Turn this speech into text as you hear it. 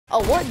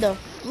Oh, what the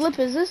flip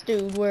is this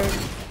dude wearing?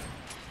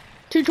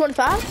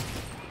 225?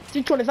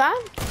 225?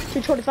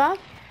 225?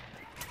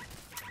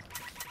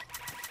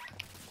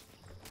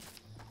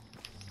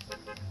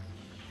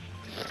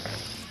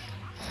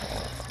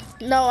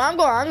 No, I'm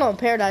going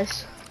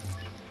paradise.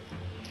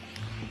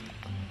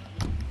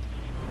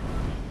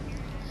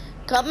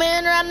 Coming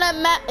around that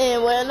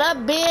mountain with a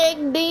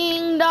big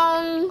ding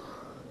dong.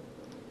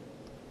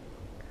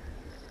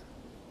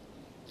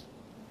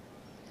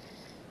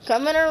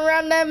 Coming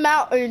around that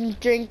mountain,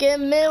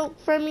 drinking milk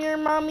from your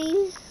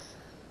mommies.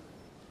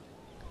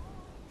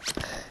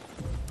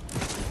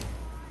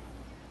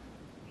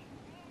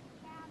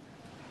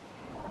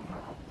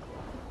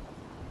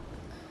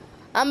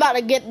 I'm about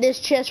to get this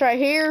chest right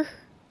here.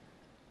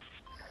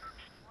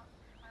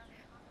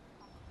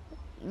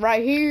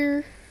 Right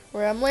here,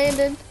 where I'm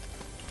landing.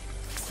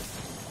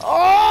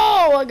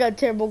 Oh, I got a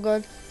terrible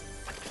gun.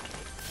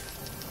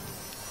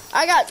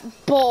 I got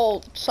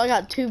bolts. I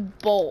got 2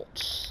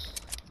 bolts.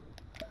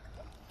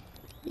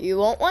 You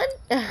want one?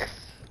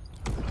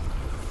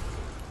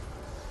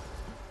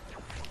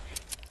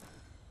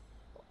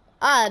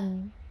 I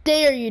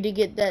dare you to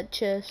get that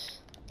chest.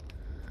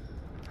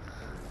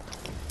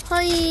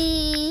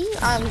 Hi,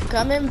 I'm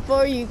coming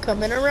for you,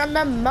 coming around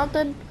the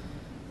mountain.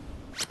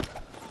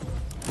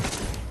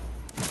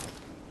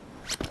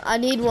 I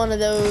need one of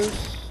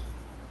those.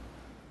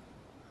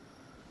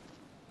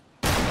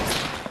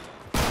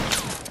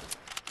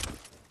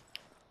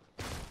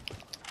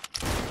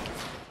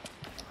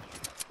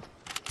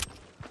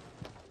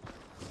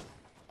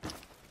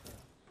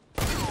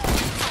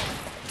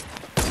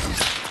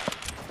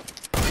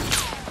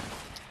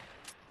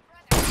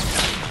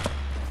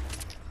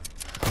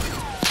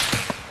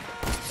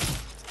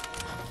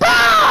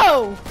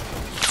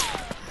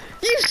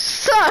 You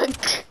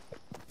suck!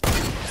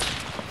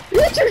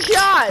 Hit your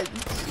shots!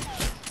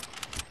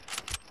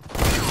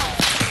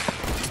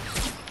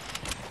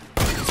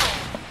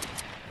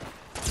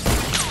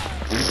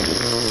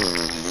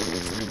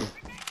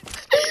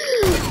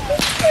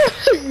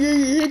 You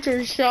hit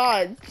your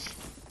shots.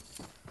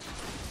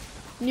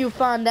 You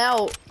find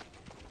out.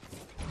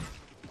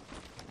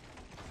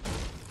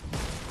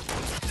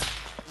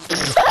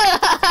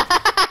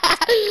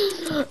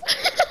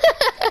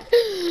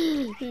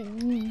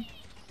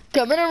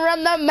 Coming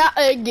around that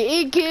mountain,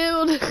 getting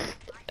killed.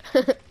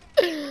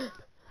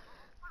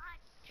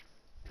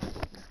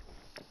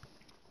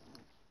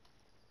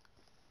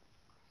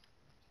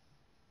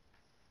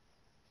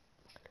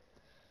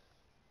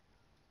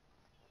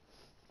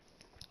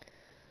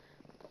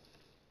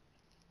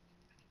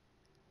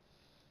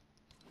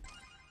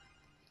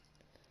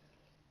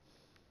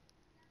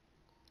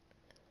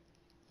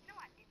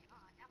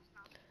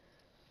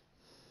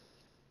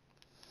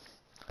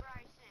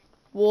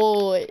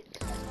 What?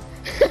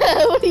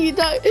 What are you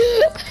talking?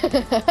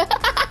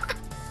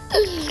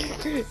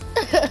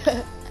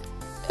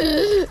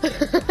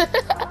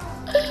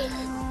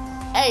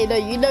 Hey, no,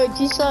 you know what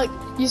you suck?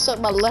 You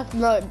suck my left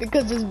nut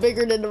because it's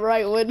bigger than the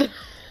right one.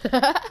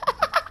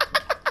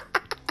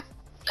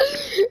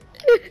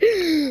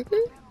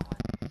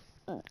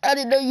 I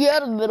didn't know you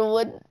had a middle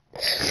one.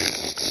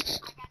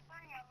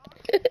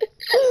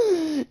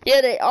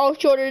 Yeah, they all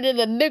shorter than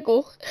a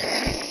nickel.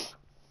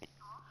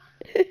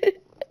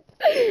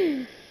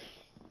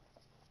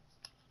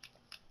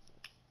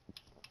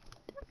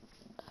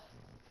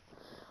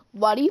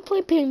 Why do you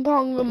play ping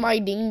pong with my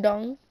ding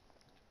dong?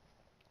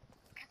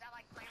 Because I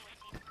like playing with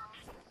ding dong.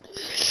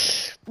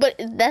 But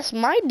that's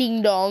my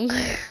ding dong.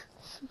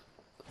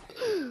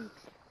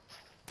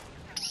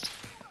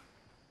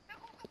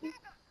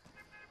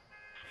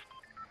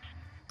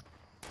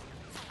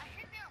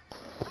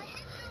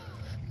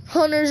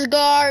 Hunter's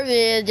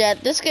garbage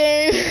at this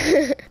game.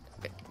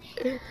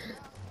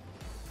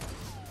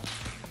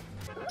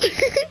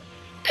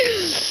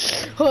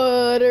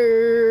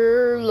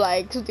 Hunter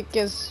likes to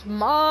kiss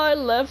my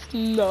left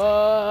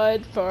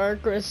nut for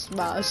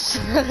Christmas.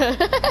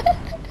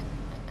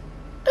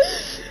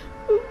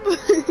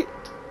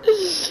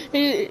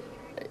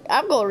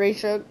 I'm going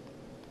race truck.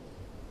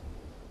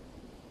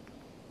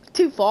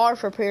 Too far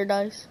for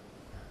paradise.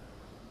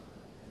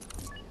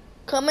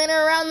 Coming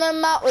around the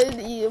mountain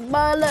with you,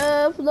 my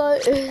left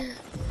nut.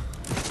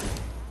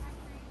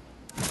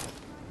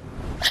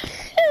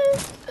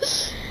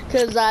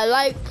 Cause I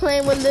like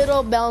playing with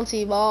little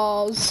bouncy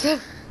balls.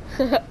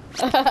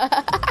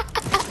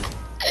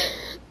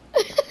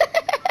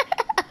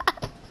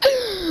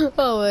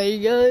 Oh my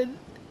god.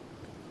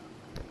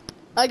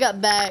 I got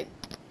back.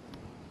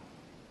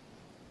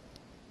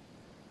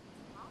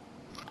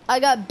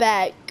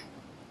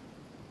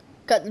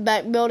 Got the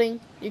back building.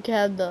 You can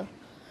have the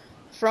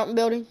front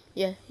building.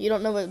 Yeah, you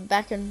don't know what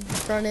back and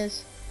front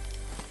is.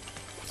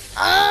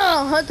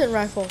 Ah, hunting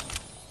rifle.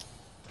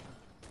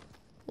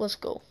 Let's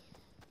go.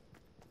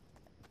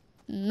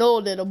 No,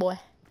 little boy.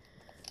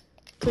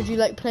 Cause you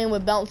like playing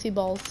with bouncy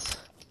balls.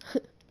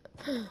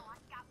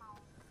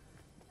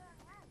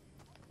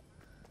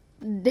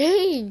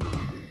 Dang.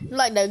 You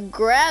like to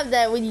grab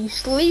that when you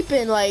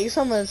sleeping like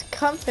someone's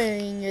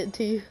comforting it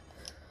to you.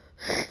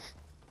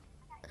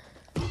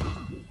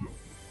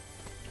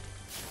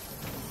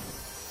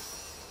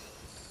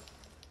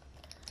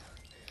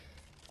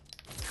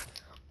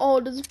 Oh,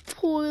 this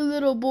poor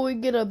little boy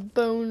get a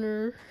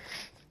boner.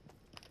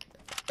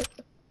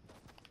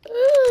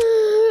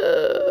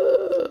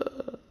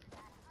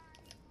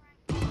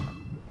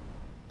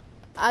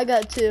 I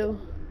got two.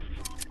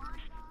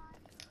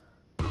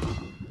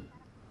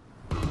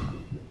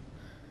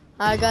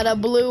 I got a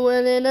blue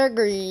one and a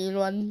green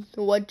one.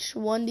 Which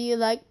one do you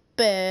like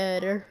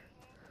better?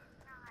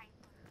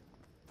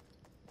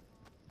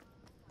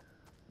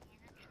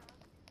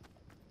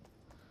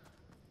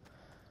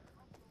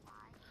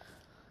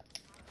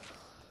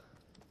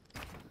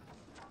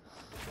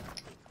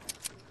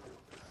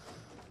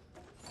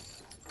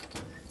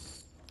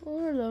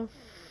 Where the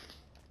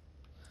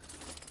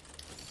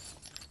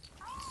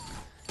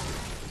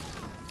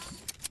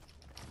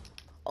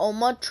on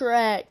my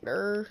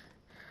tractor.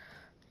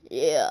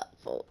 Yeah,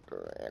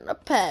 in a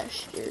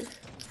pasture.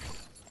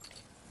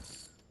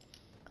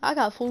 I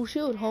got full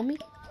shield, homie.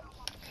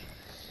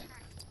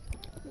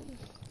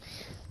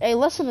 Hey,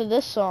 listen to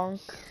this song.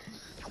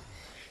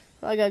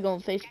 I gotta go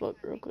on Facebook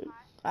real quick.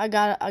 I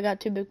got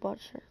two big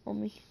pots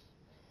on me.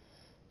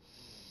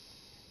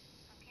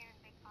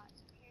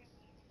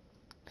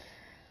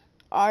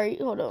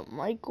 Alright, hold up,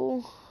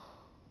 Michael.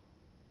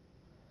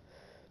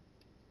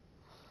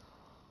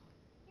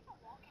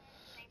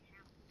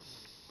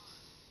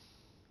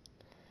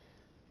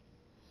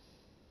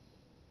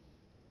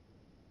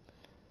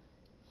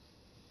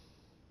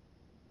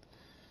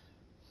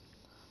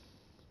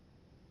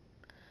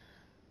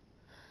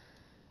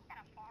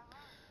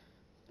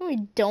 No, we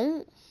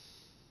don't.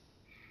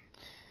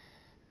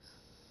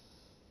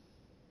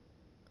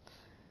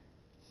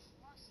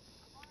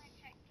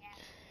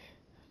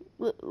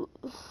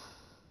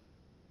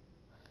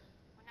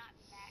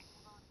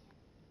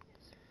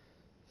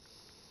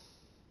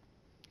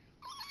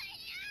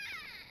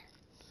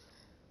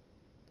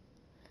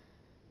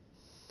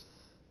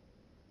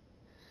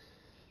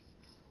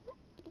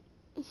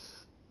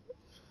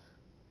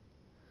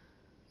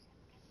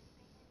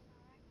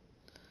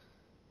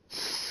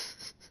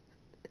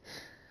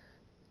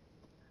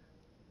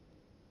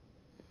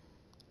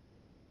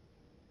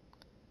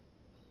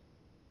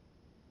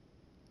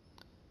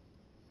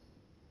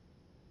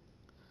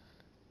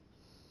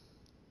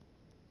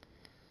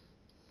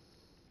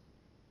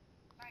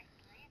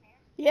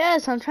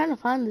 Yes, I'm trying to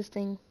find this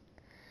thing.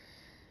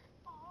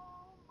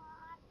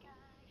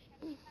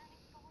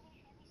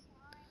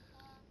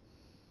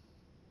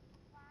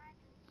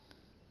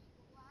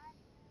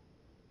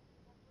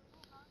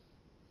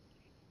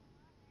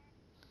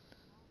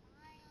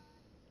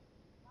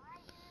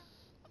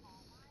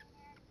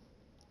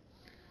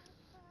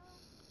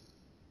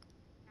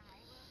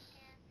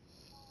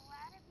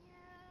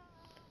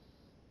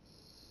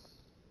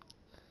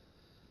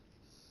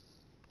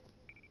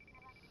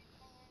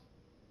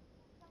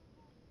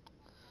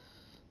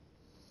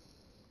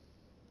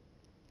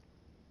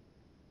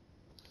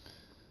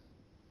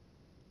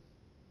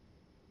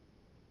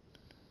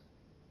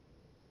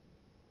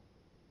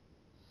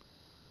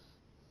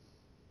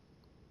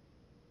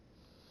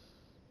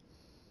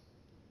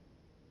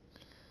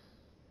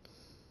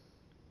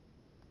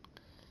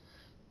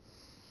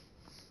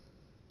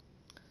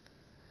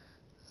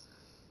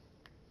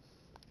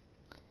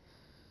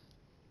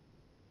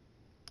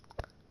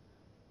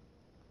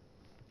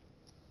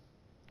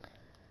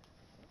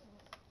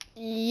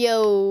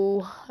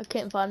 Yo, I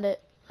can't find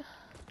it.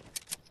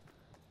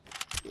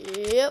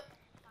 Yep,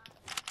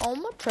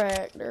 on my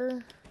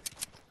tractor.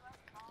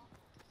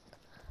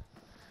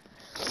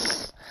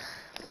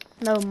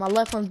 No, my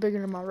left one's bigger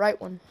than my right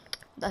one.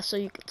 That's so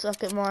you can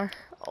suck it more.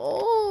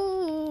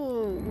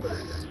 Oh,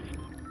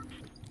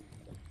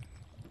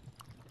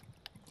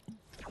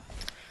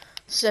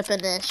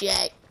 sipping this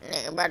yak.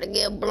 Nigga about to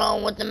get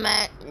blown with the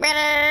Mac.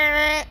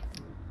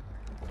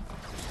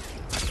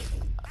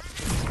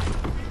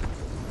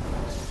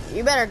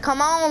 You better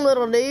come on,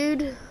 little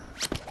dude.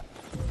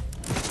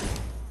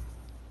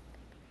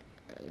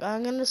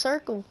 Going in the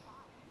circle.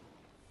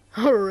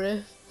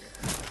 Riff.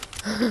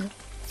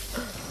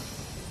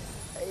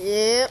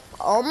 Yep,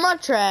 on my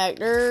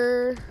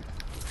tractor.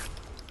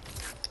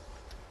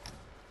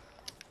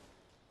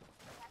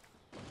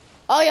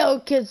 Oh, yo,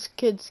 kids.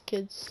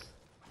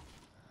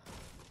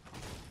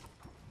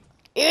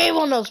 You ain't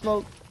want no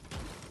smoke.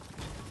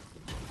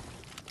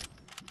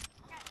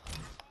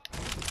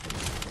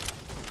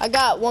 I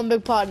got one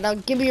big pot. Now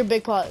give me your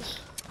big pots.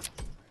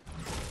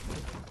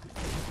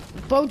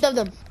 Both of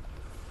them.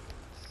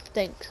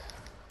 Thanks.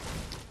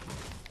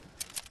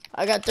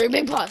 I got 3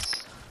 big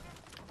pots.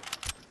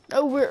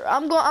 No,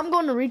 I'm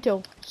going to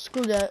retail.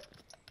 Screw that.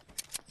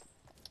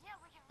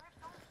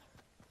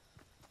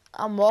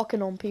 I'm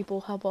walking on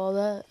people. How about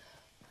that?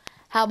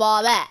 How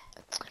about that?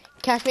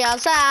 Catch me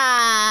outside.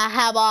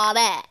 How about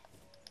that?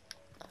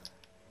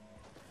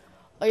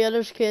 Oh yeah,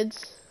 there's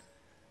kids.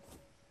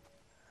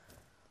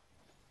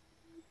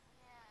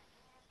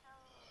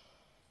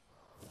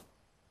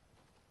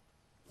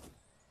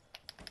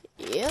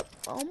 Yep,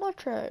 on my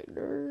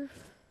tractor.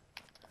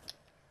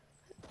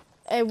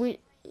 Hey,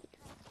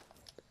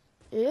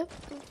 yep,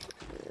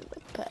 the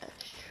pasture.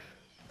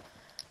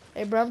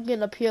 Hey, bro, I'm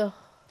getting up here.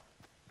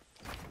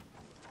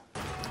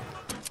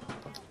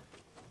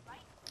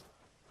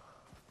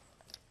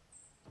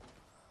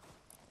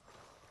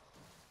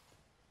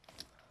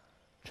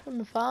 Trying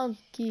to find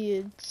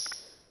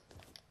kids.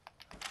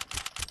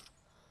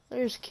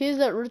 There's kids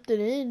that ripped it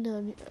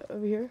in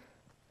over here.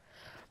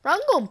 Bro, I'm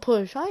gonna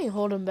push. I ain't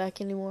holding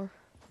back anymore.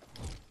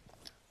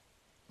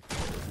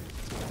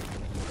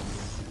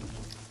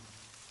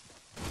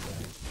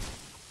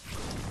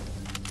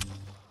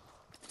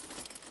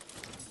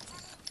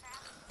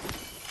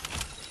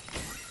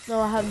 No,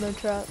 I have no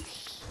traps.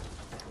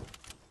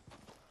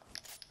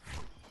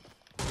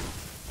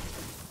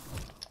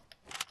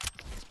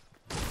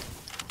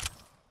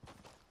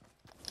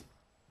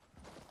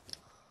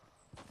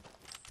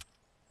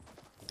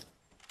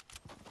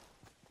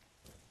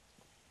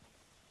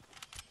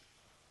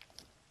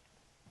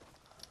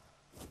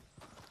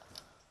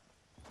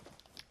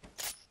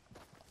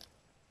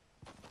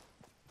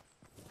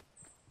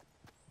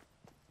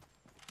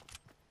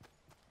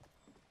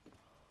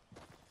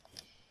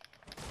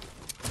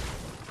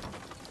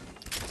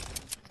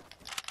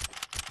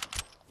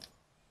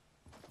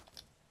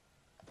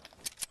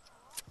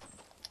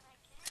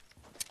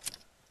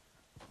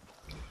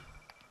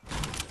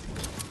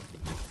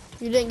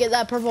 You didn't get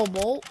that purple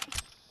bolt?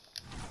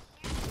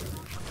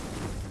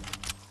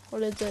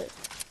 What is it?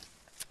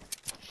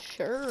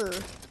 Sure.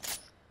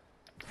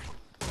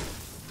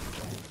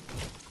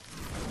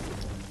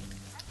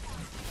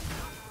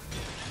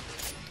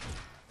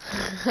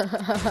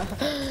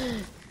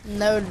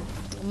 No,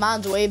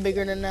 mine's way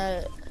bigger than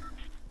that.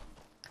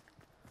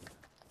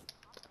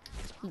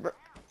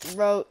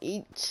 Bro,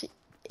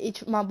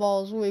 each of my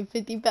balls weigh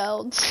 50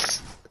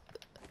 pounds.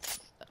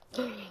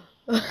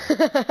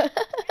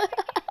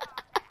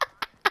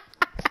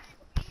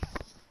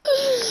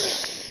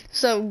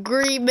 Some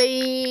green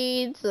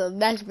beans, some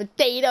mashed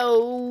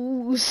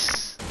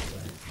potatoes.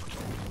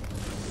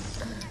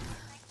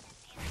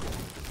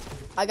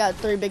 I got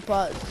 3 big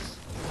pots.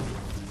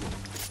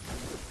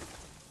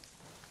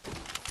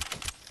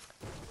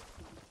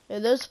 Yeah,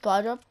 there's a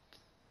supply drop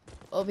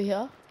over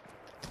here.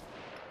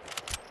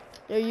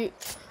 There you.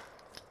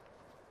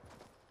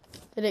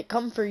 Did it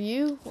come for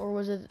you, or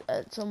was it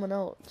at someone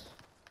else?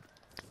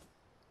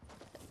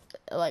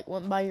 It, like,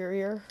 went by your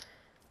ear.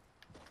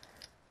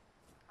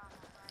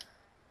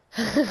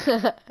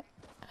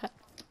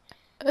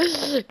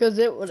 Cause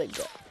it wouldn't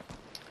go.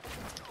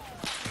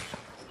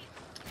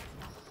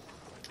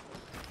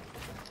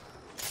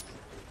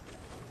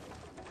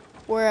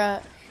 Where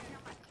at?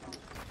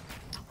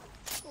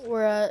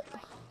 Where at?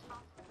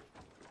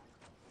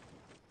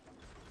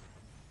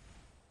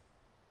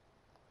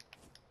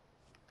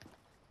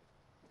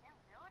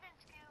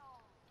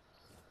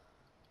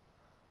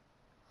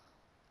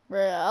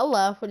 Bruh, I'll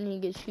laugh when you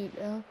get shoot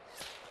down.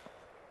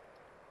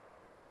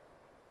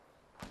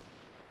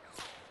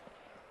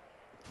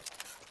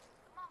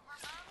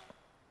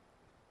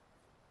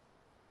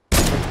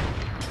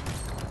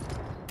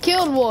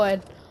 Killed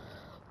one.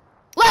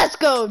 Let's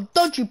go.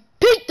 Don't you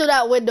peek through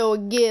that window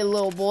again,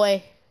 little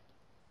boy.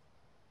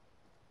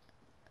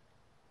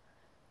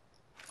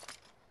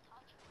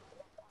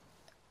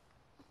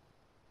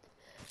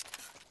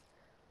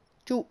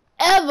 Don't you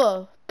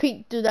ever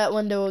peek through that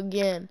window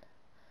again.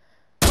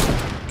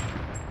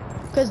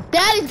 Cause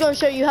daddy's gonna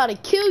show you how to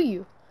kill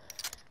you.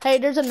 Hey,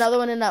 there's another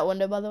one in that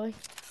window, by the way.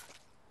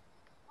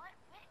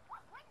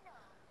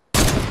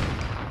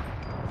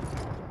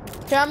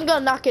 Here, I'm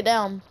gonna knock it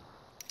down.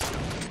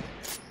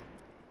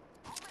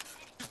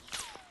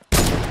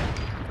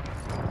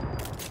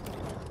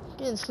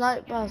 Getting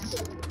sniped by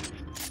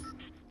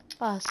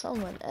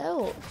someone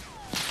else.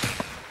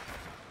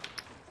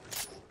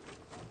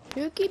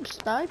 Who keeps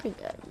sniping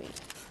at me?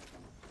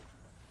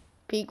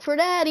 Peek for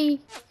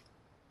daddy.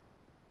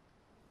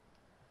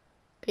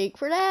 Peek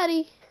for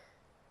daddy.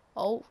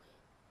 Oh.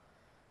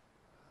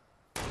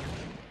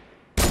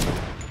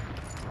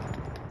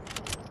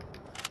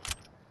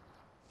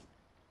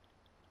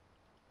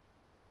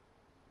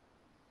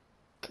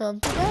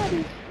 Come to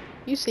daddy.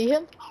 You see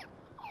him?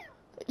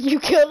 You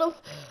killed him?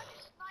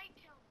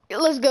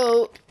 Let's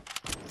go.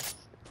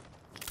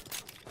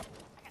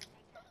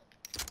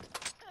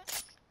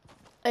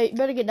 Hey, you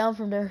better get down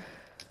from there.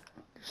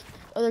 There's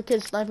other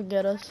kids sniping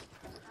at us.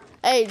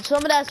 Hey,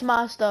 some of that's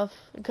my stuff,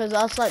 because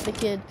I'll snipe the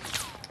kid.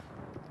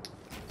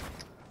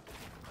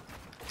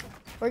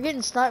 We're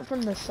getting sniped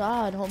from the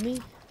side,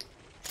 homie.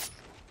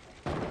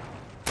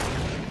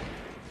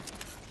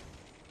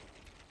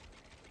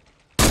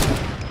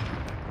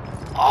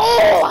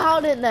 Oh, how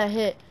didn't that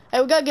hit?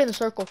 Hey, we gotta get in a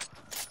circle.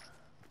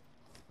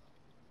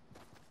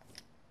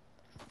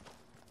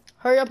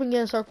 Hurry up and get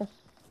in a circle.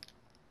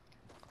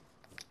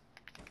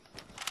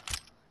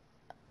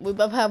 We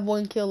both have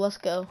 1 kill, let's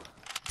go.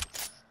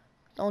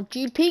 Don't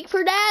you peek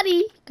for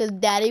daddy, cause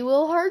daddy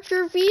will hurt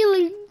your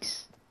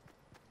feelings.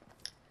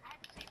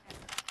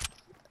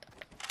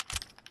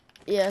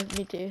 Yeah,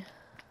 me too.